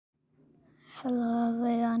Hello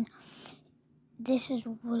everyone, this is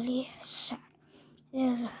really sad. It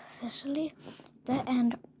is officially the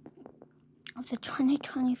end of the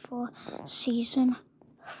 2024 season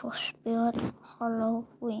for Spirit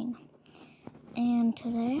Halloween. And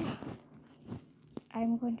today,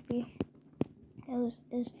 there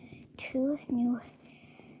is two new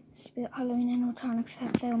Spirit Halloween animatronics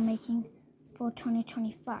that they're making for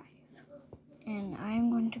 2025. And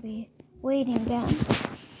I'm going to be waiting them.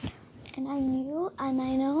 And I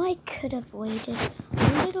know I could have waited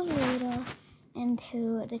a little later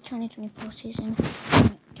into the 2024 season,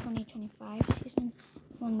 2025 season,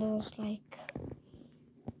 when there was like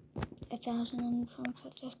 1,000 animatronics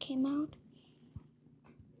that just came out.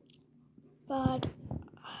 But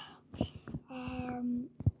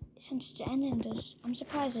since the ending, I'm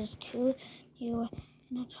surprised there's two new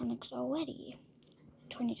animatronics already.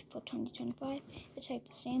 For 2025, it's like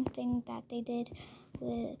the same thing that they did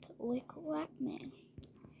with Wicked Ratman.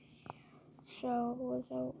 So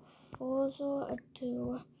without further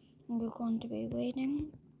ado, we're going to be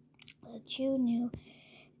waiting the two new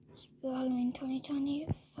Spirit Halloween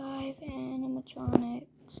 2025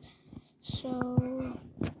 animatronics. So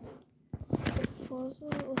without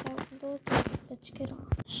further ado, let's get on.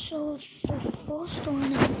 So the first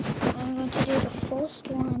one, I'm going to do the first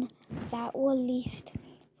one that released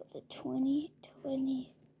for the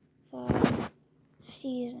 2025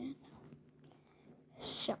 season.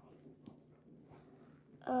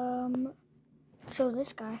 So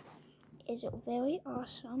this guy is very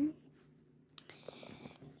awesome.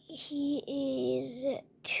 He is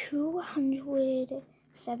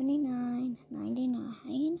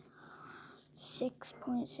 279.99,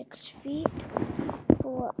 6.6 feet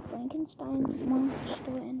for Frankenstein's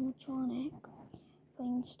monster animatronic.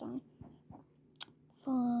 Frankenstein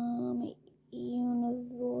from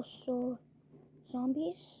Universal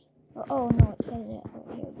Zombies. Oh no, it says it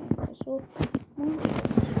over here. Universal Monsters.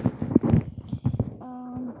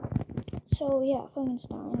 So yeah,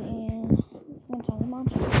 Frankenstein and Frankenstein's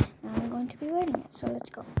monster. Now I'm going to be rating it. So let's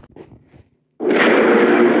go. It's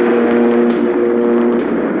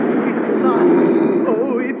alive!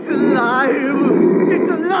 Oh, it's alive! It's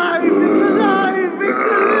alive! It's alive!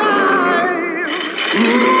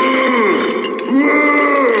 It's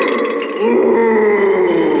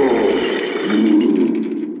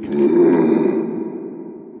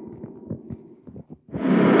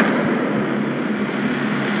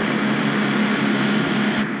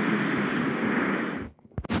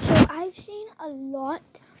So I've seen a lot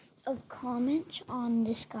of comments on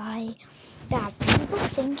this guy that people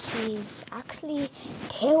think he's actually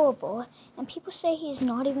terrible, and people say he's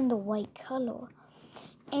not even the right color.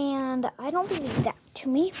 And I don't believe that. To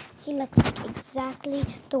me, he looks like exactly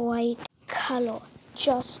the right color,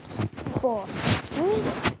 just for me.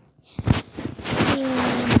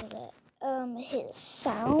 And his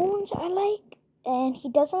sounds I like, and he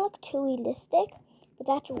doesn't look too realistic, but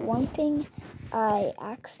that's one thing I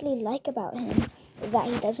actually like about him, is that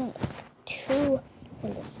he doesn't look too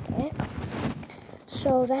realistic.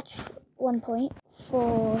 So that's 1 point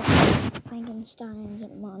for Frankenstein's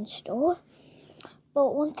monster.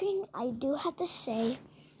 But one thing I do have to say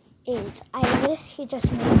is I wish he just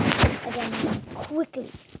moved again and quickly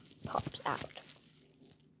pops out.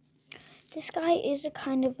 This guy is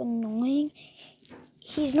kind of annoying.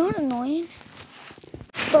 He's not annoying,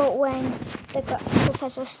 but when the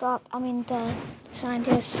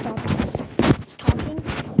scientist stops talking,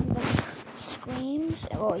 he like screams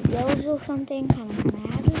or yells or something kind of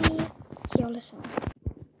madly. Here, listen.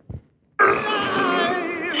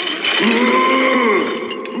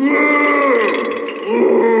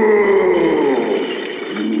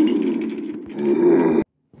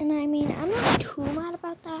 And I mean, I'm not too mad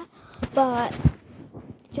about that, but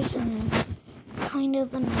just kind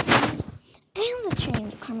of annoying. And the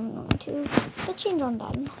chains are kind of annoying too. The chains aren't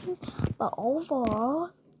that annoying, but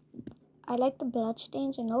overall, I like the blood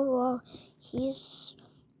stains, and overall, he's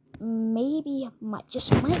might be my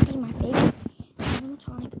favorite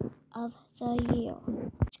animatronic of the year.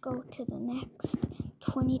 Let's go to the next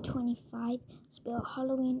 2025 Spirit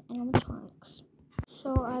Halloween animatronics.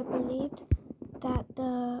 So I believed that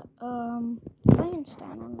the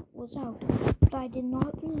Frankenstein one was out, but I did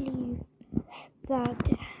not believe that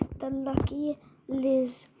the Lucky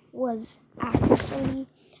Liz was actually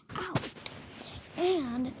out.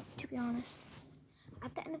 And to be honest,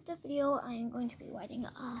 at the end of the video, I am going to be writing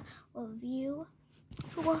a review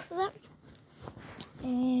for both of them.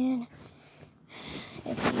 And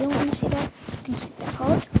if you don't want to see that, you can skip that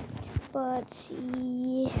part. But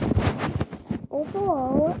see,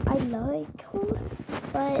 overall, I like her,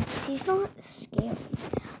 but she's not scary.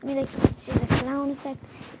 I mean, like, see the clown effect.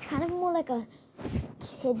 It's kind of more like a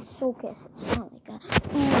kid circus. It's not like a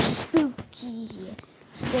spooky,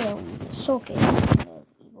 still circus kind of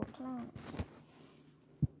evil clowns.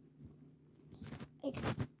 Like,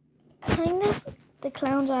 kind of the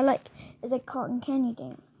clowns I like is like Cotton Candy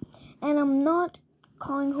Dan. And I'm not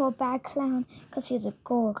calling her a bad clown because she's a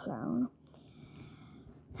girl clown.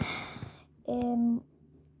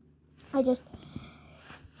 I just,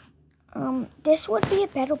 this would be a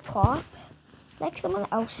better prop. Like someone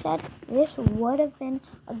else said, this would have been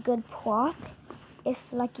a good prop if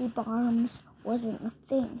Lucky Bottoms wasn't a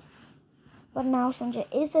thing. But now since it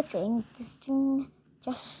is a thing, this thing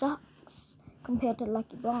just sucks compared to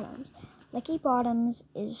Lucky Bottoms. Lucky Bottoms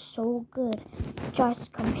is so good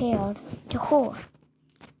just compared to her.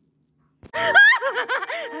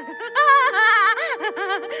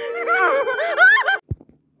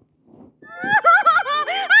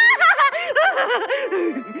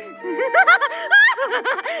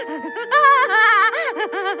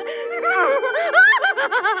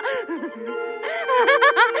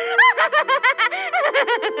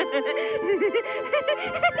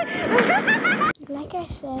 Like I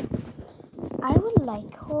said, I would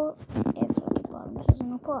like her if Lucky Bottoms was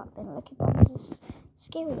in a prop, and Lucky Bottoms is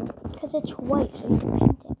scary because it's white, so you can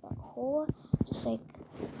paint it. But her, just like,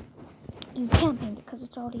 you can't paint it because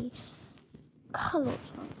it's already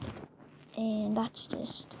colors on it, and that's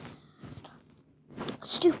just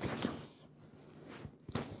stupid.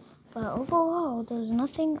 But overall, there's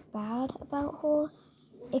nothing bad about her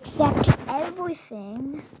except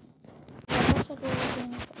everything. Like I said, we're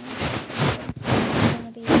going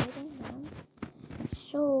to be using them.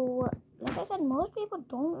 So, like I said, most people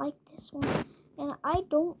don't like this one, and I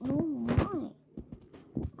don't know why.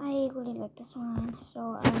 I really like this one, so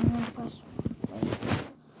I'm going to press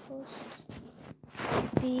first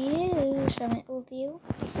review, summit review.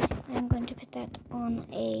 I'm going to put that on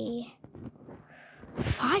a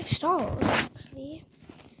 5 stars, actually.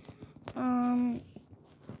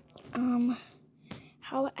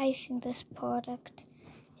 How I think this product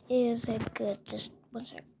is a good, just one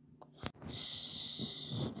sec.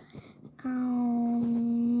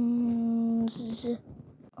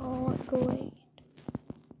 Oh, great.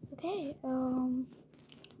 Okay,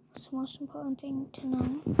 what's the most important thing to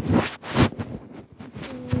know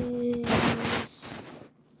is,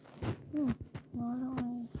 no, I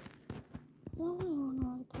don't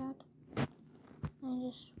know like that. I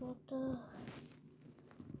just wrote the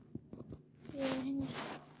name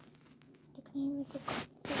of the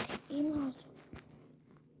emails.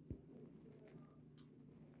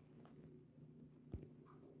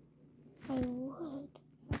 I would.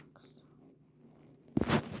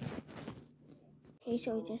 Okay, so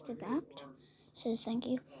we just did that. Says thank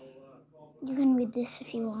you. You can read this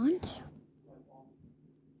if you want.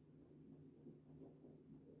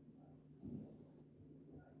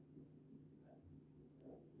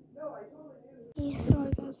 Yeah,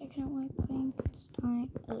 sorry guys, I can't wait playing tonight.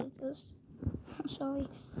 Sorry,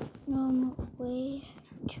 no, I'm way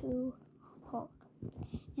too hot.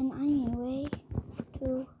 And I'm way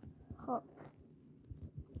too hot.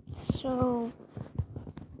 So,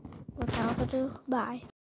 without further ado, bye.